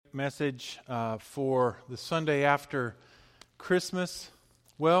message for the Sunday after Christmas.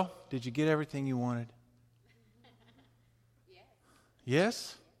 Well, did you get everything you wanted?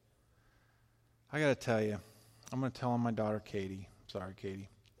 Yes? I got to tell you, I'm going to tell on my daughter Katie. Sorry, Katie.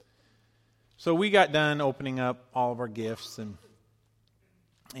 So we got done opening up all of our gifts, and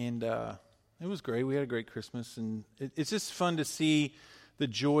it was great. We had a great Christmas, and it's just fun to see the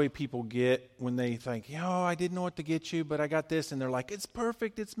joy people get when they think, I didn't know what to get you, but I got this, and they're like, it's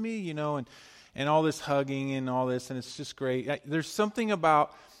perfect, it's me, and all this hugging and all this, and it's just great. There's something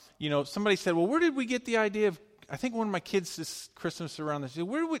about, somebody said, well, where did we get the idea of, I think one of my kids this Christmas around this,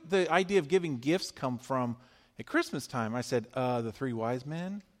 where would the idea of giving gifts come from at Christmas time? I said, the 3 wise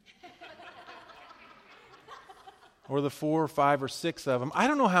men. Or the 4 or 5 or 6 of them. I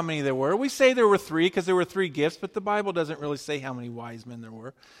don't know how many there were. We say there were 3 because there were 3 gifts, but the Bible doesn't really say how many wise men there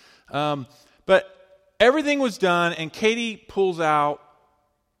were. But everything was done, and Katie pulls out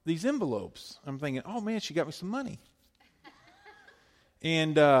these envelopes. I'm thinking, oh man, she got me some money.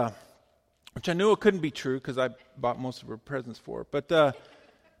 And, which I knew it couldn't be true because I bought most of her presents for her. But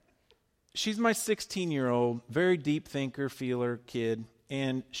she's my 16-year-old, very deep thinker, feeler kid.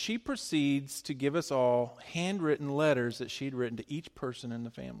 And she proceeds to give us all handwritten letters that she'd written to each person in the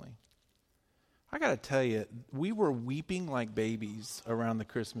family. I got to tell you, we were weeping like babies around the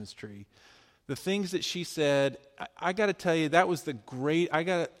Christmas tree. The things that she said, I got to tell you, that was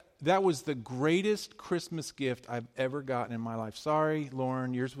the greatest Christmas gift I've ever gotten in my life. Sorry,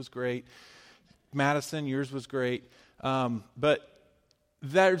 Lauren, yours was great. Madison, yours was great. But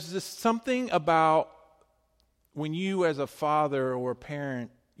there's just something about when you as a father or a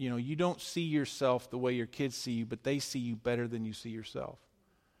parent, you don't see yourself the way your kids see you, but they see you better than you see yourself.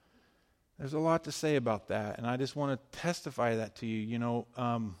 There's a lot to say about that, and I just want to testify that to you.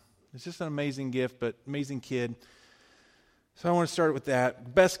 It's just an amazing gift, but amazing kid. So I want to start with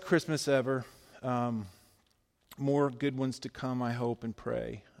that. Best Christmas ever. More good ones to come, I hope and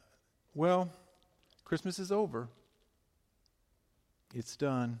pray. Well, Christmas is over. It's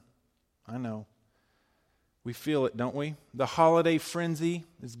done. I know. We feel it, don't we? The holiday frenzy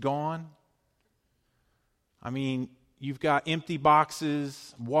is gone. I mean, you've got empty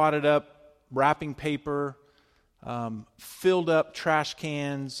boxes, wadded up wrapping paper, filled up trash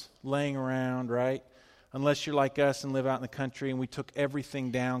cans laying around, right? Unless you're like us and live out in the country, and we took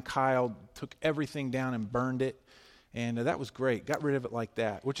everything down. Kyle took everything down and burned it. And that was great. Got rid of it like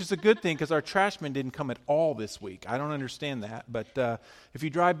that, which is a good thing because our trash man didn't come at all this week. I don't understand that. But if you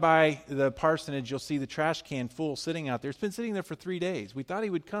drive by the parsonage, you'll see the trash can full sitting out there. It's been sitting there for 3 days. We thought he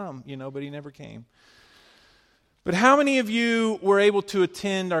would come, but he never came. But how many of you were able to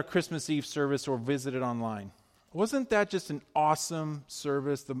attend our Christmas Eve service or visit it online? Wasn't that just an awesome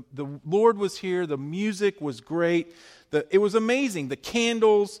service? The Lord was here. The music was great. It was amazing. The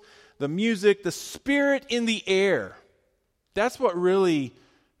candles, the music, the spirit in the air. That's what really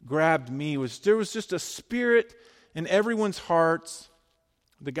grabbed me. There was just a spirit in everyone's hearts.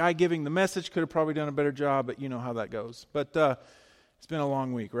 The guy giving the message could have probably done a better job, but you know how that goes. But it's been a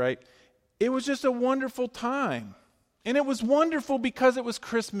long week, right? It was just a wonderful time. And it was wonderful because it was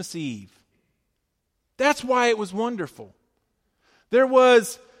Christmas Eve. That's why it was wonderful. There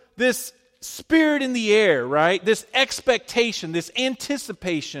was this spirit in the air, right? This expectation, this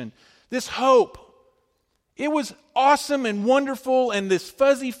anticipation, this hope. It was awesome and wonderful and this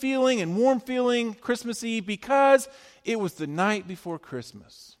fuzzy feeling and warm feeling Christmas Eve because it was the night before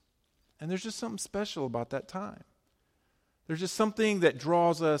Christmas. And there's just something special about that time. There's just something that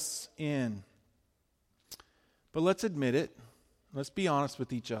draws us in. But let's admit it. Let's be honest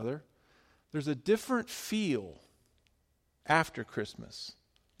with each other. There's a different feel after Christmas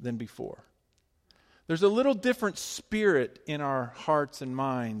than before. There's a little different spirit in our hearts and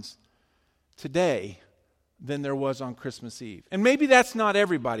minds today than there was on Christmas Eve. And maybe that's not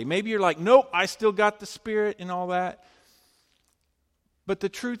everybody. Maybe you're like, nope, I still got the spirit and all that. But the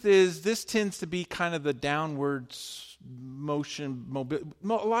truth is, this tends to be kind of the downward motion. A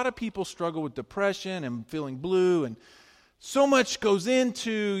lot of people struggle with depression and feeling blue, and so much goes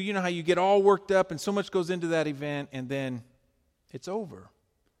into, how you get all worked up, and so much goes into that event, and then it's over.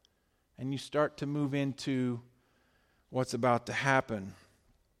 And you start to move into what's about to happen.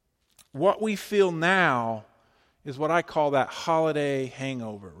 What we feel now is what I call that holiday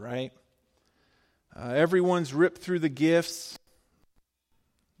hangover, right? Everyone's ripped through the gifts,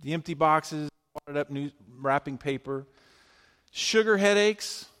 the empty boxes, wadded up new wrapping paper, sugar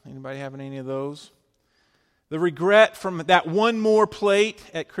headaches. Anybody having any of those? The regret from that one more plate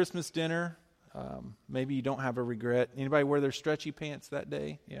at Christmas dinner. Maybe you don't have a regret. Anybody wear their stretchy pants that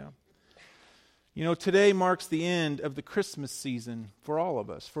day? Yeah. You know, today marks the end of the Christmas season for all of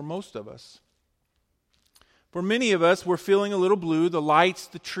us, for most of us. For many of us, we're feeling a little blue. The lights,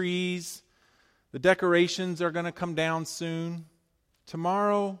 the trees, the decorations are going to come down soon.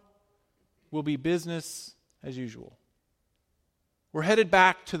 Tomorrow will be business as usual. We're headed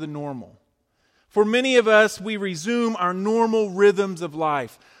back to the normal. For many of us, we resume our normal rhythms of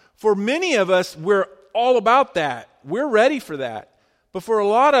life. For many of us, we're all about that. We're ready for that. But for a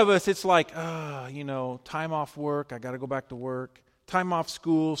lot of us, it's like, time off work, I got to go back to work. Time off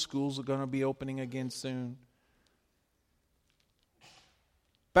school, schools are going to be opening again soon.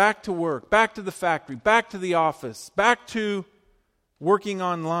 Back to work, back to the factory, back to the office, back to working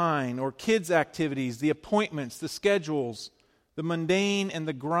online or kids' activities, the appointments, the schedules, the mundane and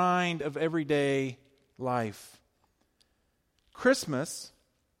the grind of everyday life. Christmas,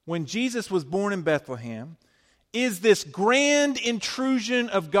 when Jesus was born in Bethlehem, is this grand intrusion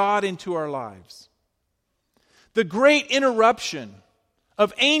of God into our lives. The great interruption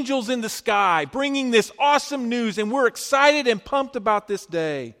of angels in the sky bringing this awesome news, and we're excited and pumped about this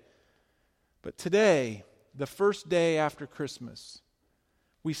day. But today, the first day after Christmas,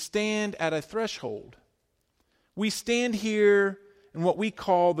 we stand at a threshold. We stand here in what we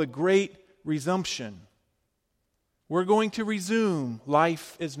call the Great Resumption. We're going to resume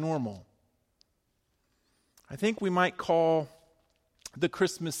life as normal. I think we might call the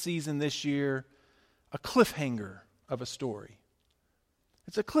Christmas season this year a cliffhanger of a story.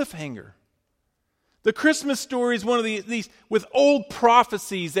 It's a cliffhanger. The Christmas story is one of these with old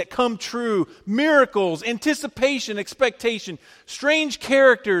prophecies that come true, miracles, anticipation, expectation, strange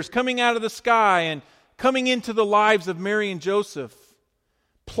characters coming out of the sky and coming into the lives of Mary and Joseph,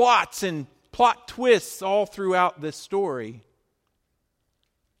 plots and plot twists all throughout this story.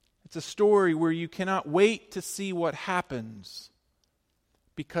 It's a story where you cannot wait to see what happens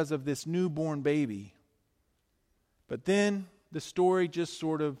because of this newborn baby. But then the story just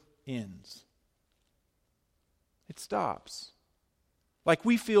sort of ends. It stops. Like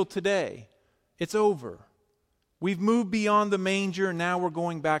we feel today. It's over. We've moved beyond the manger and now we're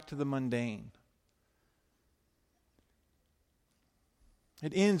going back to the mundane.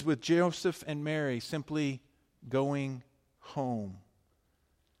 It ends with Joseph and Mary simply going home.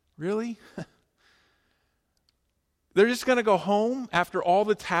 Really? They're just going to go home after all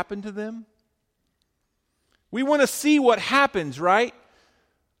that's happened to them? We want to see what happens, right?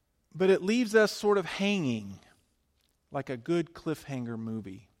 But it leaves us sort of hanging like a good cliffhanger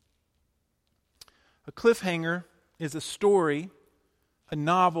movie. A cliffhanger is a story, a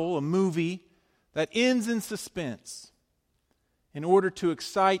novel, a movie that ends in suspense in order to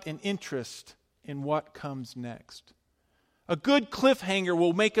excite an interest in what comes next. A good cliffhanger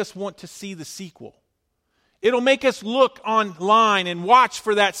will make us want to see the sequel. It'll make us look online and watch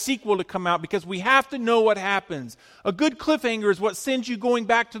for that sequel to come out because we have to know what happens. A good cliffhanger is what sends you going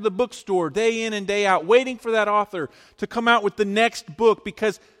back to the bookstore day in and day out, waiting for that author to come out with the next book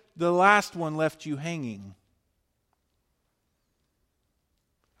because the last one left you hanging.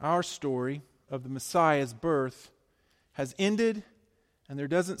 Our story of the Messiah's birth has ended, and there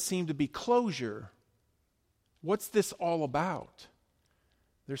doesn't seem to be closure. What's this all about?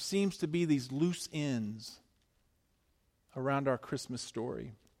 There seems to be these loose ends around our Christmas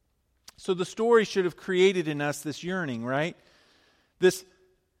story. So the story should have created in us this yearning, right? This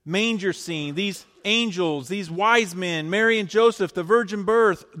manger scene, these angels, these wise men, Mary and Joseph, the virgin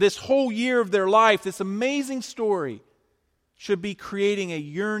birth, this whole year of their life, this amazing story should be creating a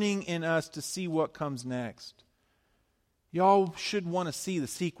yearning in us to see what comes next. Y'all should want to see the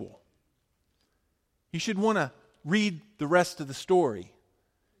sequel. You should want to read the rest of the story.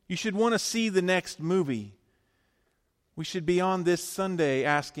 You should want to see the next movie. We should be on this Sunday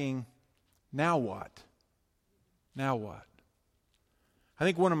asking, now what? Now what? I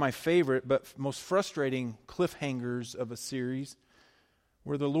think one of my favorite but most frustrating cliffhangers of a series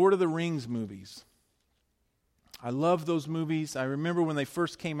were the Lord of the Rings movies. I love those movies. I remember when they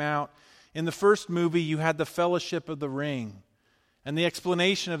first came out. In the first movie, you had the Fellowship of the Ring and the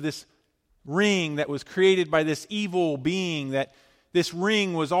explanation of this ring that was created by this evil being, that this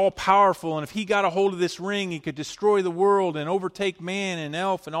ring was all powerful, and if he got a hold of this ring, he could destroy the world and overtake man and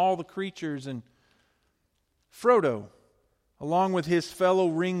elf and all the creatures. And Frodo, along with his fellow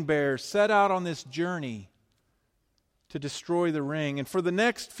ring bearers, set out on this journey to destroy the ring. And for the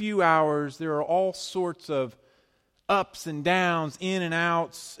next few hours, there are all sorts of ups and downs, in and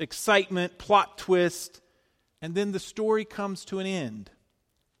outs, excitement, plot twist, and then the story comes to an end.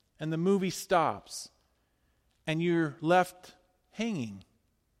 And the movie stops, and you're left hanging.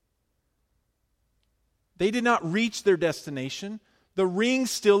 They did not reach their destination. The ring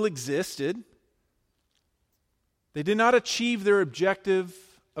still existed. They did not achieve their objective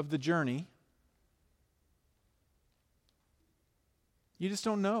of the journey. You just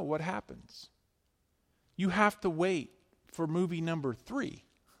don't know what happens. You have to wait for movie number 3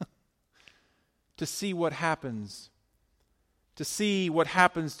 to see what happens. To see what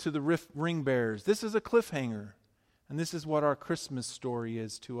happens to the ring bearers. This is a cliffhanger. And this is what our Christmas story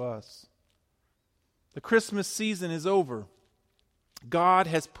is to us. The Christmas season is over. God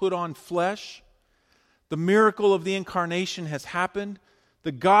has put on flesh. The miracle of the incarnation has happened.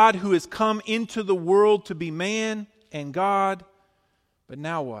 The God who has come into the world to be man and God. But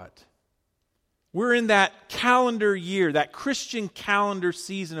now what? We're in that calendar year, that Christian calendar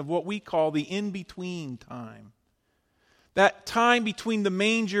season of what we call the in-between time. That time between the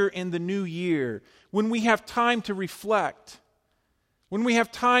manger and the new year, when we have time to reflect, when we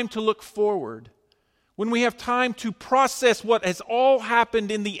have time to look forward, when we have time to process what has all happened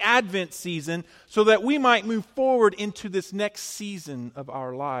in the Advent season so that we might move forward into this next season of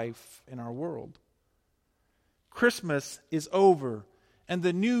our life in our world. Christmas is over and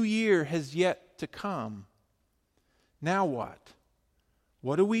the new year has yet to come. Now what?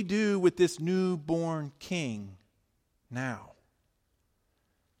 What do we do with this newborn king now?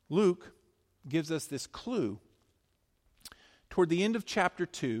 Luke gives us this clue. Toward the end of chapter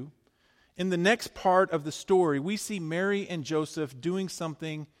 2, in the next part of the story, we see Mary and Joseph doing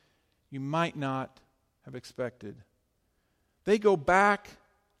something you might not have expected. They go back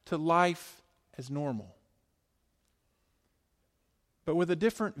to life as normal, but with a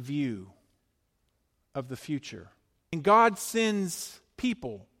different view of the future. And God sends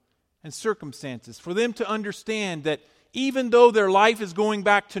people and circumstances for them to understand that even though their life is going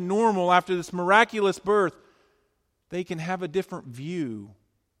back to normal after this miraculous birth, they can have a different view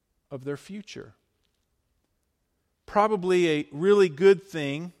of their future. Probably a really good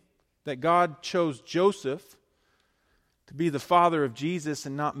thing that God chose Joseph to be the father of Jesus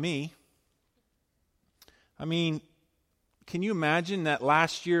and not me. I mean, can you imagine that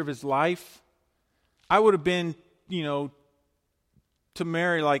last year of his life? I would have been, to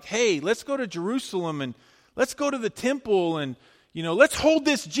Mary like, hey, let's go to Jerusalem and let's go to the temple and, let's hold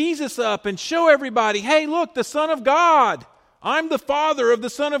this Jesus up and show everybody, hey, look, the Son of God. I'm the father of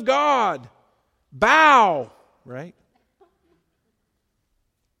the Son of God. Bow, right?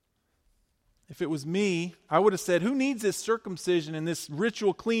 If it was me, I would have said, who needs this circumcision and this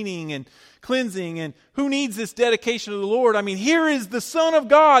ritual cleaning and cleansing, and who needs this dedication to the Lord? I mean, here is the Son of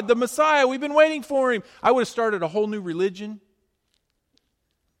God, the Messiah. We've been waiting for him. I would have started a whole new religion,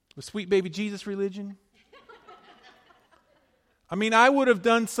 a sweet baby Jesus religion. I mean, I would have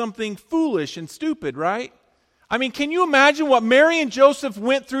done something foolish and stupid, right? I mean, can you imagine what Mary and Joseph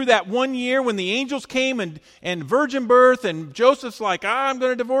went through that one year when the angels came and virgin birth, and Joseph's like, I'm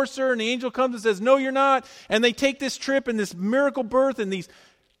going to divorce her, and the angel comes and says, no, you're not. And they take this trip and this miracle birth, and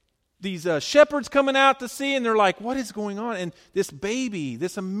these shepherds coming out to see, and they're like, what is going on? And this baby,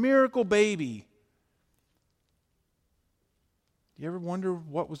 this miracle baby. Do you ever wonder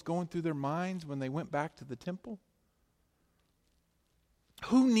what was going through their minds when they went back to the temple?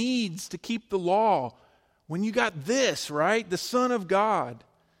 Who needs to keep the law when you got this, right? The Son of God.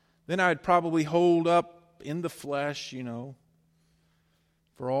 Then I'd probably hold up in the flesh,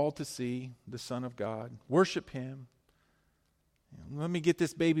 for all to see, the Son of God. Worship him. Let me get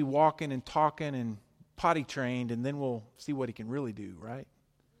this baby walking and talking and potty trained, and then we'll see what he can really do, right?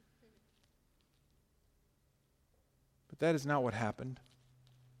 But that is not what happened.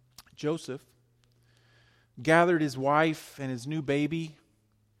 Joseph gathered his wife and his new baby,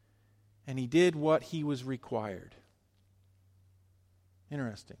 and he did what he was required.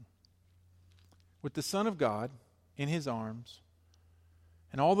 Interesting. With the Son of God in his arms,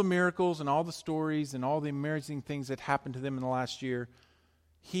 and all the miracles and all the stories and all the amazing things that happened to them in the last year,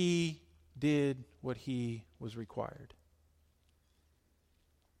 he did what he was required.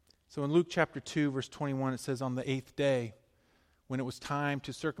 So in Luke chapter 2, verse 21, it says, on the 8th day, when it was time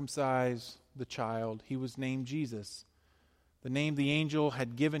to circumcise the child, he was named Jesus, the name the angel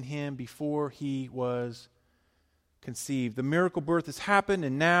had given him before he was conceived. The miracle birth has happened,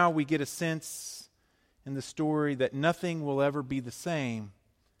 and now we get a sense in the story that nothing will ever be the same,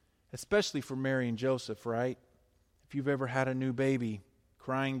 especially for Mary and Joseph, right? If you've ever had a new baby,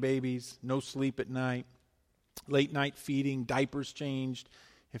 crying babies, no sleep at night, late night feeding, diapers changed.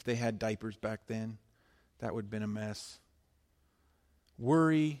 If they had diapers back then, that would have been a mess.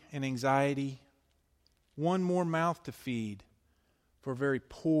 Worry and anxiety, one more mouth to feed for a very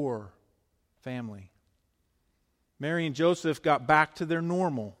poor family. Mary and Joseph got back to their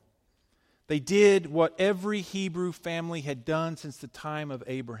normal. They did what every Hebrew family had done since the time of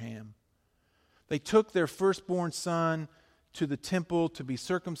Abraham. They took their firstborn son to the temple to be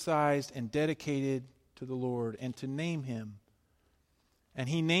circumcised and dedicated to the Lord and to name him. And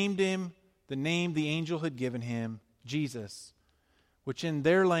he named him the name the angel had given him, Jesus, which in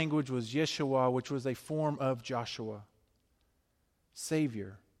their language was Yeshua, which was a form of Joshua.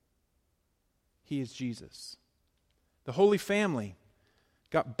 Savior. He is Jesus. The Holy Family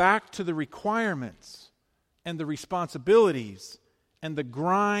got back to the requirements and the responsibilities and the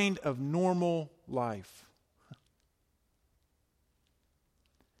grind of normal life.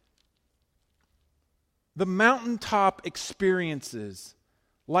 The mountaintop experiences,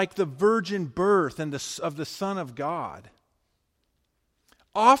 like the virgin birth of the Son of God,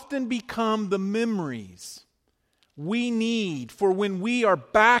 often become the memories we need for when we are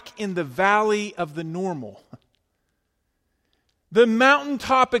back in the valley of the normal. The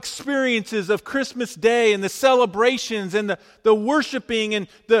mountaintop experiences of Christmas Day and the celebrations and the worshiping and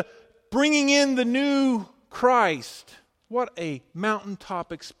the bringing in the new Christ. What a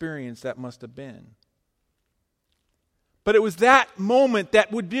mountaintop experience that must have been. But it was that moment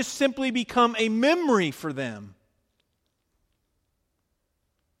that would just simply become a memory for them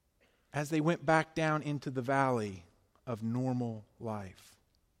as they went back down into the valley of normal life.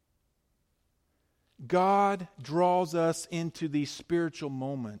 God draws us into these spiritual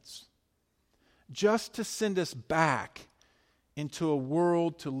moments just to send us back into a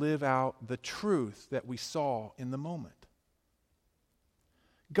world to live out the truth that we saw in the moment.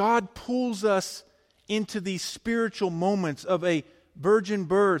 God pulls us into these spiritual moments of a virgin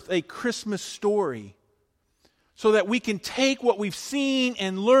birth, a Christmas story, so that we can take what we've seen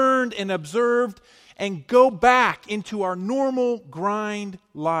and learned and observed and go back into our normal grind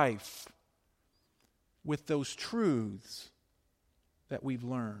life with those truths that we've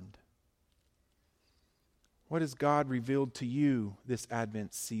learned. What has God revealed to you this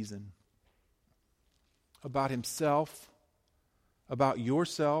Advent season? About Himself, about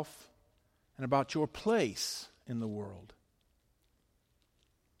yourself, and about your place in the world.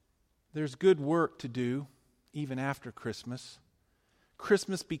 There's good work to do even after Christmas.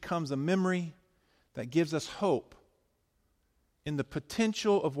 Christmas becomes a memory that gives us hope in the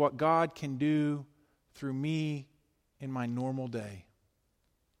potential of what God can do through me in my normal day.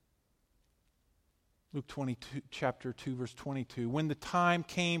 Luke 22, chapter 2, verse 22. When the time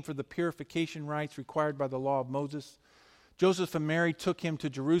came for the purification rites required by the law of Moses, Joseph and Mary took him to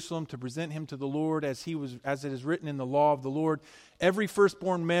Jerusalem to present him to the Lord as it is written in the law of the Lord. Every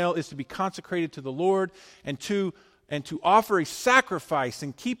firstborn male is to be consecrated to the Lord and to offer a sacrifice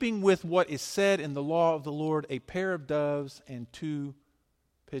in keeping with what is said in the law of the Lord, a pair of doves and 2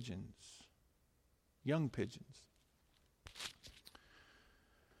 pigeons. Young pigeons.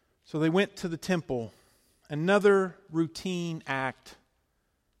 So they went to the temple, another routine act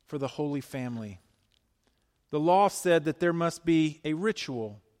for the Holy Family. The law said that there must be a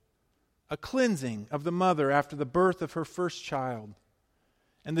ritual, a cleansing of the mother after the birth of her first child,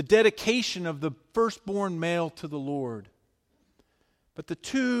 and the dedication of the firstborn male to the Lord. But the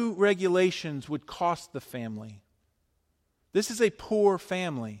 2 regulations would cost the family. This is a poor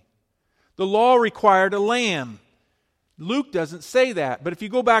family. The law required a lamb. Luke doesn't say that, but if you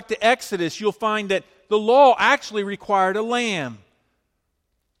go back to Exodus, you'll find that the law actually required a lamb.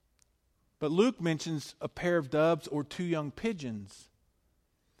 But Luke mentions a pair of doves or 2 young pigeons.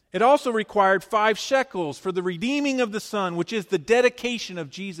 It also required 5 shekels for the redeeming of the son, which is the dedication of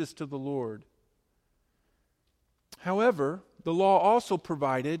Jesus to the Lord. However, the law also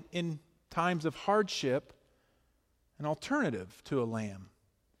provided, in times of hardship, an alternative to a lamb.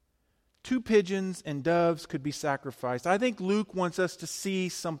 2 pigeons and doves could be sacrificed. I think Luke wants us to see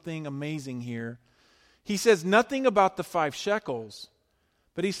something amazing here. He says nothing about the 5 shekels,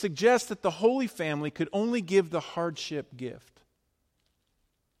 but he suggests that the Holy Family could only give the hardship gift.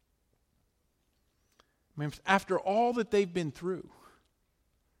 I mean, after all that they've been through,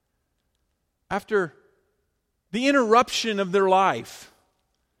 after the interruption of their life,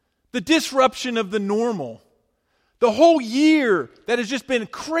 the disruption of the normal, the whole year that has just been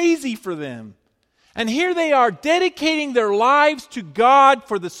crazy for them. And here they are dedicating their lives to God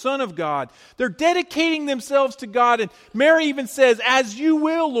for the Son of God. They're dedicating themselves to God. And Mary even says, "As you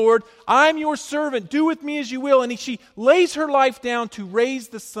will, Lord, I'm your servant. Do with me as you will." And she lays her life down to raise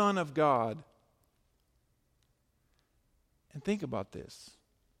the Son of God. And think about this.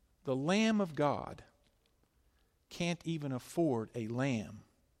 The Lamb of God can't even afford a lamb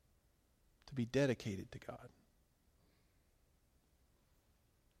to be dedicated to God.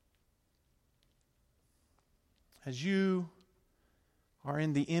 As you are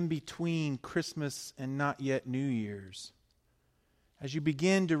in the in-between Christmas and not yet New Year's, as you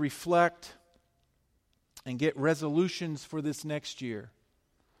begin to reflect and get resolutions for this next year,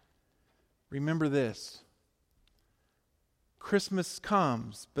 remember this. Christmas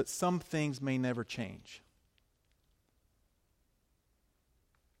comes, but some things may never change.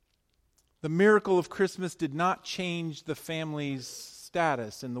 The miracle of Christmas did not change the family's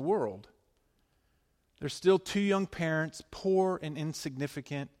status in the world. They're still two young parents, poor and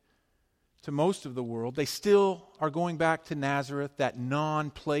insignificant to most of the world. They still are going back to Nazareth, that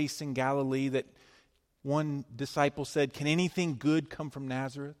non-place in Galilee that one disciple said, "Can anything good come from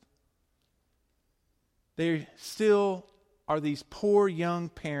Nazareth?" They still are these poor young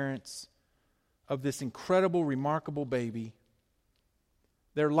parents of this incredible, remarkable baby.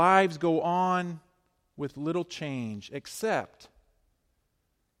 Their lives go on with little change, except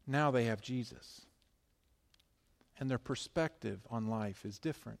now they have Jesus. And their perspective on life is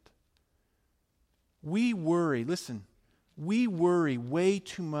different. We worry way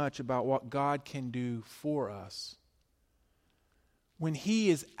too much about what God can do for us when He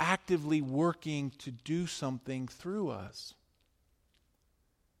is actively working to do something through us.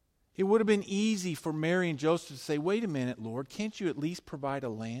 It would have been easy for Mary and Joseph to say, "Wait a minute, Lord, can't you at least provide a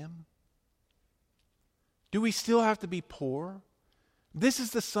lamb? Do we still have to be poor? This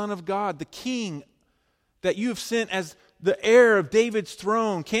is the Son of God, the King that you have sent as the heir of David's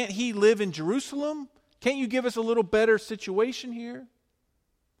throne. Can't He live in Jerusalem? Can't you give us a little better situation here?"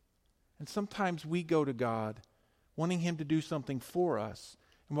 And sometimes we go to God wanting Him to do something for us.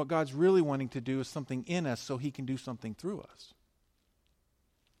 And what God's really wanting to do is something in us so He can do something through us.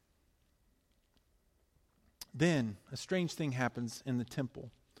 Then a strange thing happens in the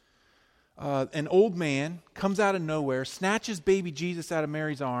temple. An old man comes out of nowhere, snatches baby Jesus out of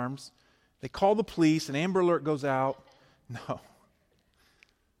Mary's arms. They call the police, an Amber Alert goes out. No.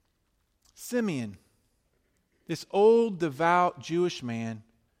 Simeon, this old, devout Jewish man,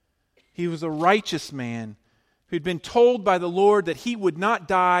 he was a righteous man who'd been told by the Lord that he would not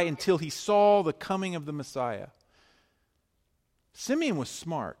die until he saw the coming of the Messiah. Simeon was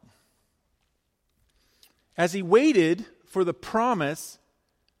smart. As he waited for the promise,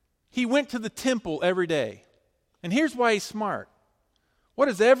 he went to the temple every day. And here's why he's smart. What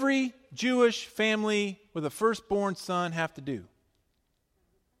does every Jewish family with a firstborn son have to do?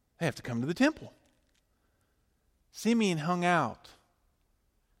 They have to come to the temple. Simeon hung out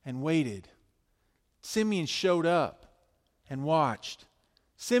and waited. Simeon showed up and watched.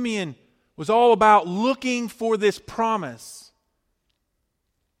 Simeon was all about looking for this promise.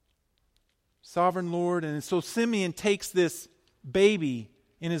 Sovereign Lord. And so Simeon takes this baby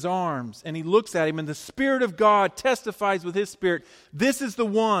in his arms and he looks at him, and the Spirit of God testifies with his spirit, this is the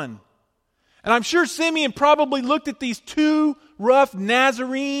one. And I'm sure Simeon probably looked at these two rough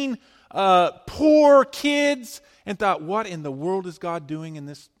Nazarene, poor kids and thought, what in the world is God doing in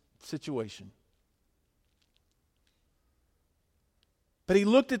this situation? But he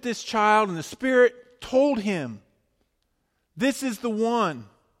looked at this child and the Spirit told him, this is the one.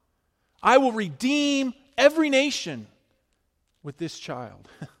 I will redeem every nation with this child.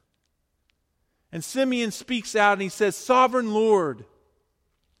 And Simeon speaks out and he says, Sovereign Lord.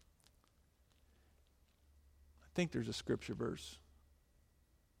 I think there's a scripture verse.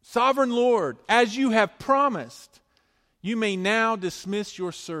 Sovereign Lord, as you have promised, you may now dismiss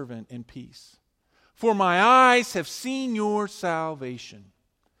your servant in peace. For my eyes have seen your salvation,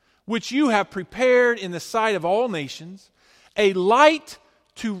 which you have prepared in the sight of all nations, a light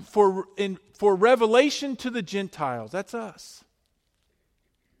for revelation to the Gentiles. That's us.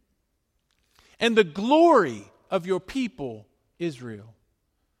 And the glory of your people, Israel.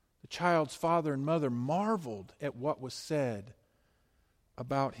 The child's father and mother marveled at what was said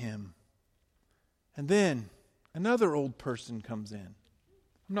about him. And then another old person comes in.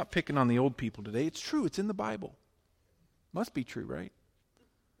 I'm not picking on the old people today. It's true. It's in the Bible. Must be true, right?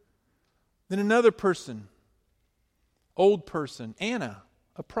 Then another person, old person, Anna,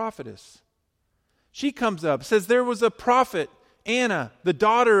 a prophetess. She comes up, says there was a prophet, Anna, the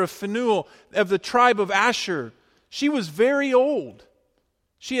daughter of Phanuel of the tribe of Asher. She was very old.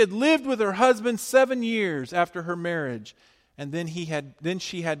 She had lived with her husband 7 years after her marriage, and then had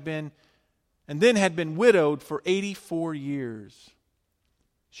been widowed for 84 years.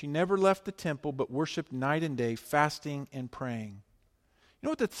 She never left the temple, but worshiped night and day, fasting and praying. You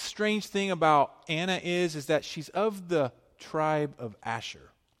know what the strange thing about Anna is that she's of the tribe of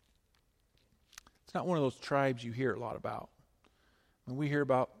Asher. It's not one of those tribes you hear a lot about. When we hear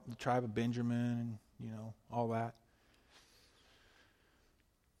about the tribe of Benjamin and, all that.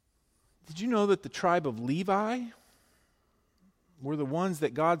 Did you know that the tribe of Levi were the ones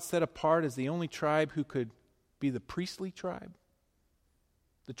that God set apart as the only tribe who could be the priestly tribe?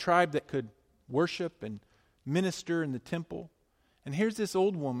 The tribe that could worship and minister in the temple. And here's this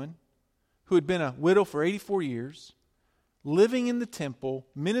old woman who had been a widow for 84 years, living in the temple,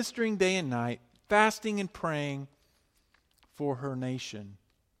 ministering day and night, fasting and praying for her nation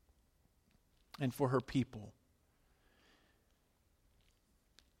and for her people.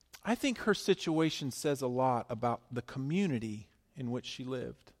 I think her situation says a lot about the community in which she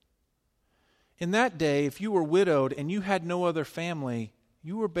lived. In that day, if you were widowed and you had no other family,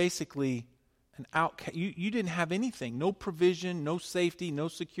 you were basically an outcast. You didn't have anything, no provision, no safety, no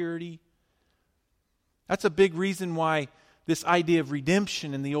security. That's a big reason why this idea of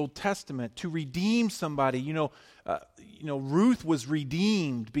redemption in the Old Testament, to redeem somebody, Ruth was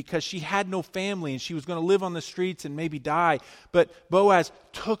redeemed because she had no family and she was going to live on the streets and maybe die. But Boaz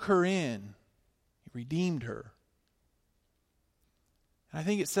took her in. He redeemed her. And I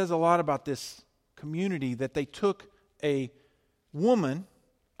think it says a lot about this community that they took a woman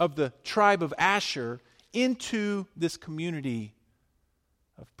of the tribe of Asher into this community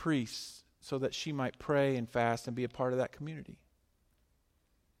of priests so that she might pray and fast and be a part of that community.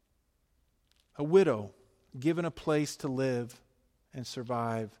 A widow given a place to live and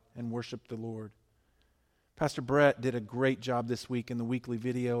survive and worship the Lord. Pastor Brett did a great job this week in the weekly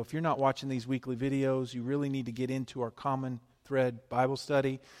video. If you're not watching these weekly videos, you really need to get into our Common Thread Bible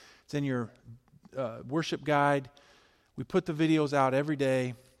study. It's in your worship guide. We put the videos out every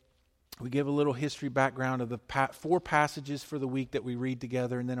day. We give a little history background of the 4 passages for the week that we read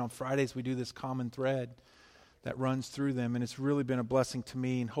together, and then on Fridays we do this common thread that runs through them, and it's really been a blessing to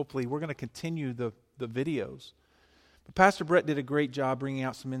me, and hopefully we're going to continue the videos. But Pastor Brett did a great job bringing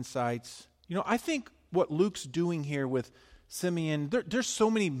out some insights. I think what Luke's doing here with Simeon, there's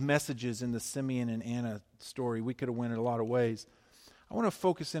so many messages in the Simeon and Anna story. We could have went in a lot of ways. I want to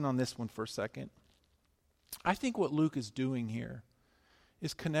focus in on this one for a second. I think what Luke is doing here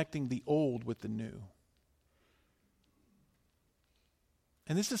is connecting the old with the new.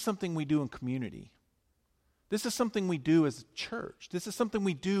 And this is something we do in community. This is something we do as a church. This is something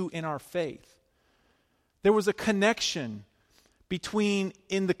we do in our faith. There was a connection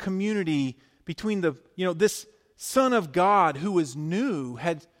in the community, between this Son of God who was new.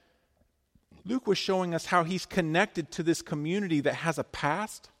 Luke was showing us how he's connected to this community that has a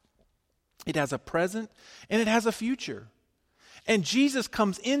past, it has a present, and it has a future. And Jesus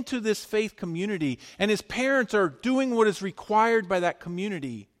comes into this faith community, and his parents are doing what is required by that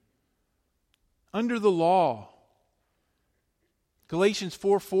community under the law. Galatians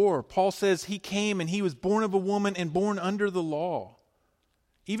 4:4, Paul says he came and he was born of a woman and born under the law.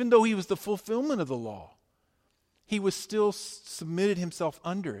 Even though he was the fulfillment of the law, he was still submitted himself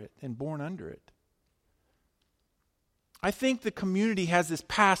under it and born under it. I think the community has this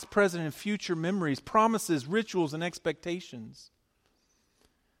past, present, and future memories, promises, rituals, and expectations.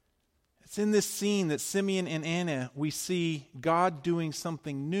 It's in this scene that Simeon and Anna, we see God doing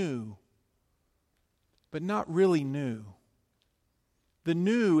something new, but not really new. The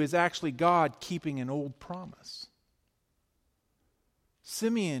new is actually God keeping an old promise.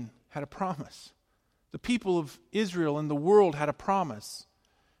 Simeon had a promise. The people of Israel and the world had a promise.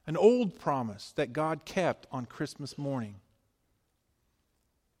 An old promise that God kept on Christmas morning.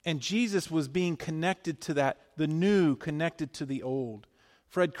 And Jesus was being connected to that, the new connected to the old.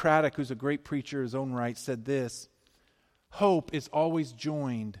 Fred Craddock, who's a great preacher in his own right, said this: hope is always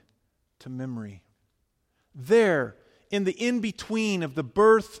joined to memory. There, in the in-between of the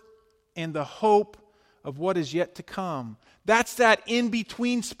birth and the hope of what is yet to come, that's that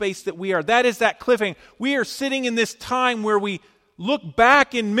in-between space that we are. That is that cliffhanger. We are sitting in this time where we look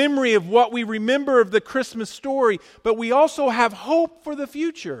back in memory of what we remember of the Christmas story, but we also have hope for the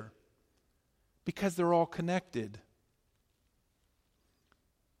future because they're all connected.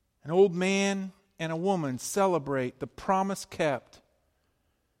 An old man and a woman celebrate the promise kept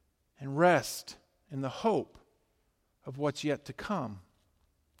and rest in the hope of what's yet to come.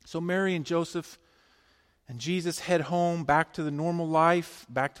 So Mary and Joseph and Jesus head home, back to the normal life,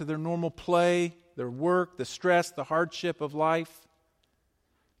 back to their normal play, their work, the stress, the hardship of life.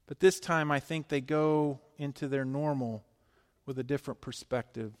 But this time I think they go into their normal with a different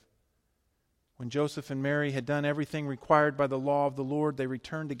perspective. When Joseph and Mary had done everything required by the law of the Lord, they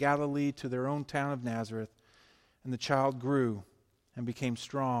returned to Galilee, to their own town of Nazareth, and the child grew and became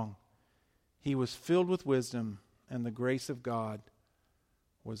strong. He was filled with wisdom, and the grace of God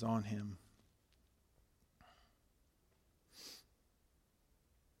was on him.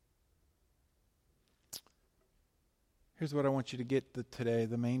 Here's what I want you to get today,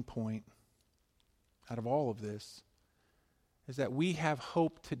 the main point out of all of this, is that we have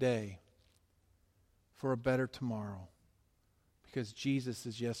hope today for a better tomorrow because Jesus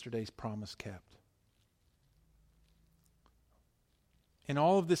is yesterday's promise kept. in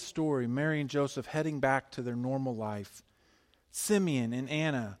all of this story, Mary and Joseph heading back to their normal life. Simeon and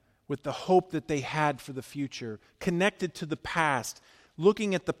Anna with the hope that they had for the future, connected to the past,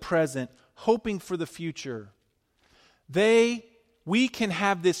 looking at the present, hoping for the future. We can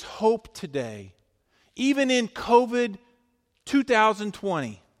have this hope today, even in COVID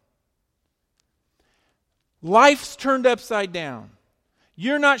 2020. Life's turned upside down.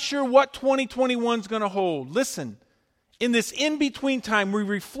 You're not sure what 2021 is going to hold. Listen, in this in-between time, we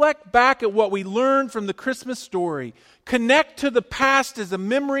reflect back at what we learned from the Christmas story. Connect to the past as a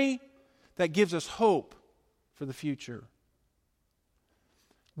memory that gives us hope for the future.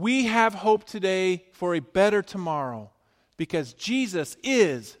 We have hope today for a better tomorrow because Jesus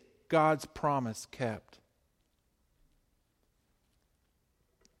is God's promise kept.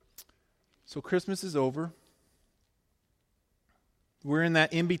 So Christmas is over. We're in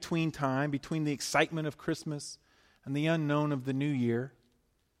that in-between time between the excitement of Christmas and the unknown of the new year.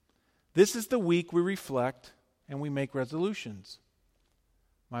 This is the week we reflect and we make resolutions.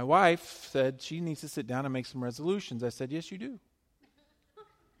 My wife said she needs to sit down and make some resolutions. I said, yes, you do.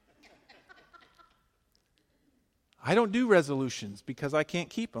 I don't do resolutions because I can't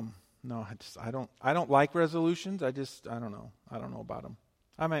keep them. No, I don't like resolutions. I don't know. I don't know about them.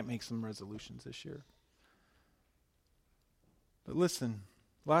 I might make some resolutions this year. But listen,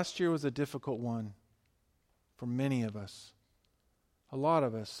 last year was a difficult one for many of us. A lot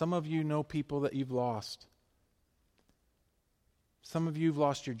of us. Some of you know people that you've lost. Some of you have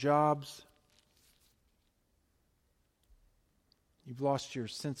lost your jobs. You've lost your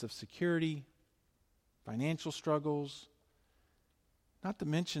sense of security, financial struggles, not to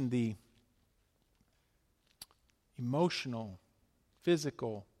mention the emotional,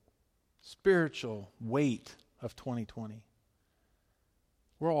 physical, spiritual weight of 2020.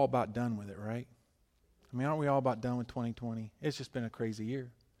 We're all about done with it, right? I mean, aren't we all about done with 2020? It's just been a crazy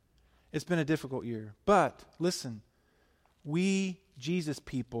year. It's been a difficult year. But listen, we, Jesus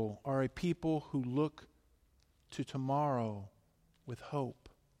people, are a people who look to tomorrow with hope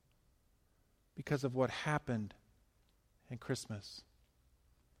because of what happened in Christmas.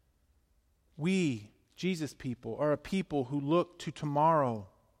 We, Jesus people, are a people who look to tomorrow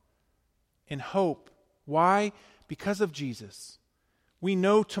in hope. Why? Because of Jesus. We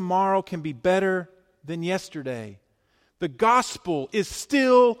know tomorrow can be better than yesterday. The gospel is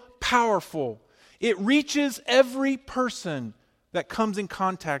still powerful. It reaches every person that comes in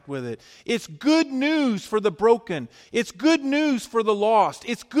contact with it. It's good news for the broken. It's good news for the lost.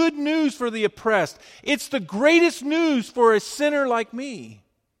 It's good news for the oppressed. It's the greatest news for a sinner like me.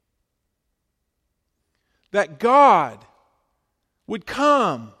 That God would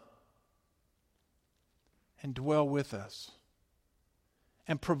come and dwell with us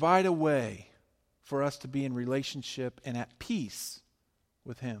and provide a way for us to be in relationship and at peace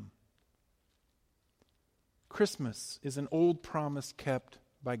with Him. Christmas is an old promise kept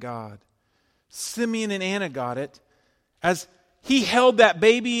by God. Simeon and Anna got it as he held that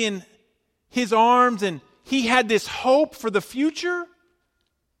baby in his arms and he had this hope for the future.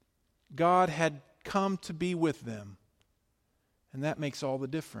 God had come to be with them, and that makes all the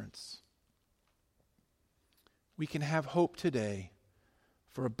difference. We can have hope today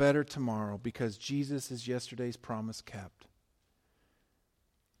for a better tomorrow because Jesus is yesterday's promise kept.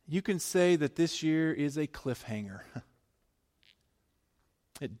 You can say that this year is a cliffhanger.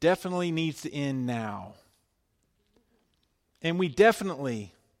 It definitely needs to end now. And we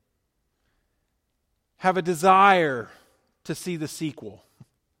definitely have a desire to see the sequel,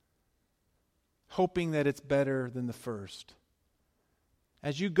 hoping that it's better than the first.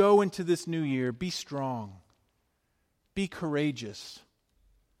 As you go into this new year, be strong, be courageous,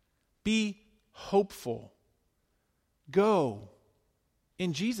 be hopeful. Go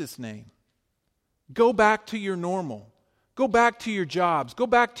in Jesus' name. Go back to your normal. Go back to your jobs. Go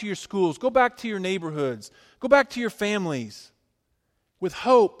back to your schools. Go back to your neighborhoods. Go back to your families with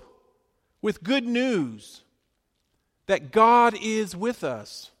hope, with good news that God is with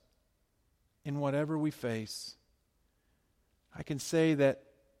us in whatever we face. I can say that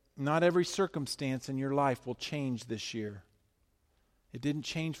not every circumstance in your life will change this year. It didn't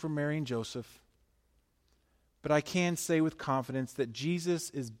change for Mary and Joseph. But I can say with confidence that Jesus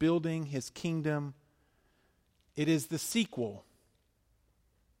is building His kingdom. It is the sequel,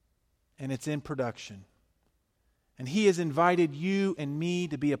 and it's in production. And He has invited you and me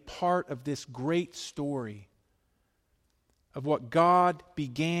to be a part of this great story of what God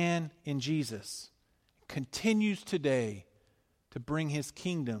began in Jesus, continues today to bring His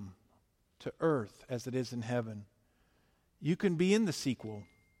kingdom to earth as it is in heaven. You can be in the sequel.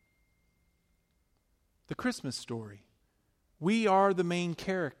 The Christmas story. We are the main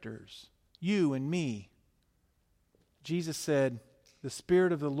characters, you and me. Jesus said, "The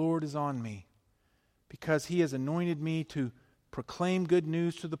Spirit of the Lord is on me, because He has anointed me to proclaim good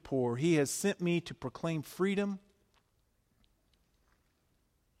news to the poor. He has sent me to proclaim freedom,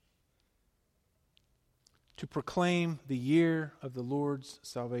 to proclaim the year of the Lord's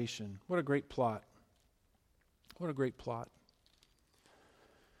salvation." What a great plot. What a great plot.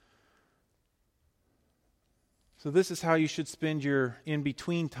 So this is how you should spend your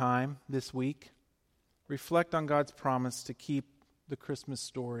in-between time this week. Reflect on God's promise to keep the Christmas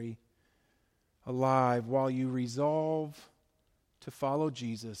story alive while you resolve to follow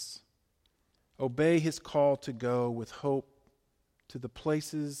Jesus. Obey His call to go with hope to the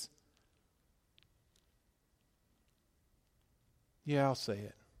places. Yeah, I'll say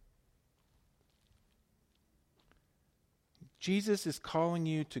it. Jesus is calling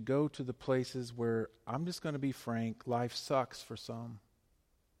you to go to the places where, I'm just going to be frank, life sucks for some.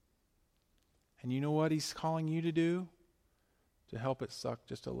 And you know what He's calling you to do? To help it suck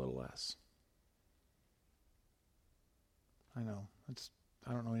just a little less. I know.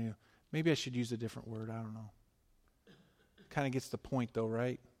 I don't know. Maybe I should use a different word. I don't know. Kind of gets the point though,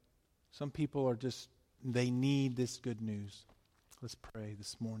 right? Some people are just, they need this good news. Let's pray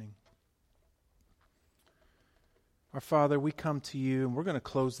this morning. Our Father, we come to you, and we're going to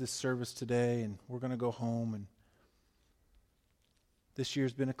close this service today, and we're going to go home. And this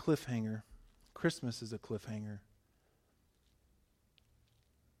year's been a cliffhanger. Christmas is a cliffhanger.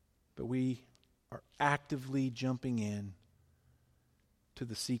 But we are actively jumping in to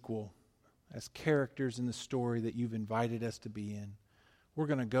the sequel as characters in the story that you've invited us to be in. We're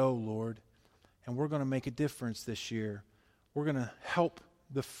going to go, Lord, and we're going to make a difference this year. We're going to help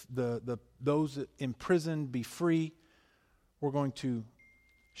those in prison be free. We're going to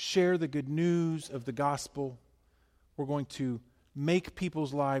share the good news of the gospel. We're going to make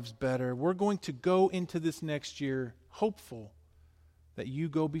people's lives better. We're going to go into this next year hopeful that you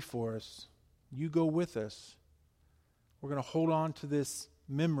go before us. You go with us. We're going to hold on to this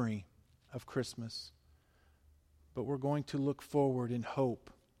memory of Christmas. But we're going to look forward in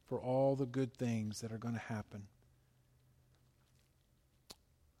hope for all the good things that are going to happen.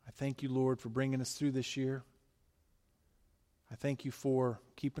 I thank you, Lord, for bringing us through this year. I thank you for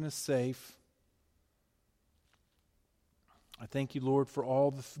keeping us safe. I thank you, Lord, for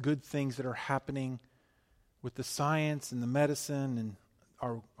all the good things that are happening with the science and the medicine and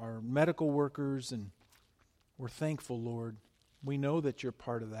our medical workers. And we're thankful, Lord. We know that you're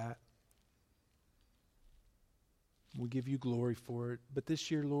part of that. We give you glory for it. But this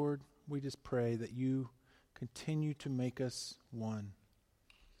year, Lord, we just pray that you continue to make us one.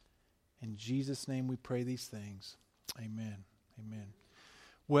 In Jesus' name we pray these things. Amen. Amen.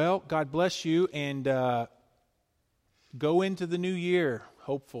 Well, God bless you, and go into the new year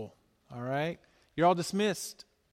hopeful. All right? You're all dismissed.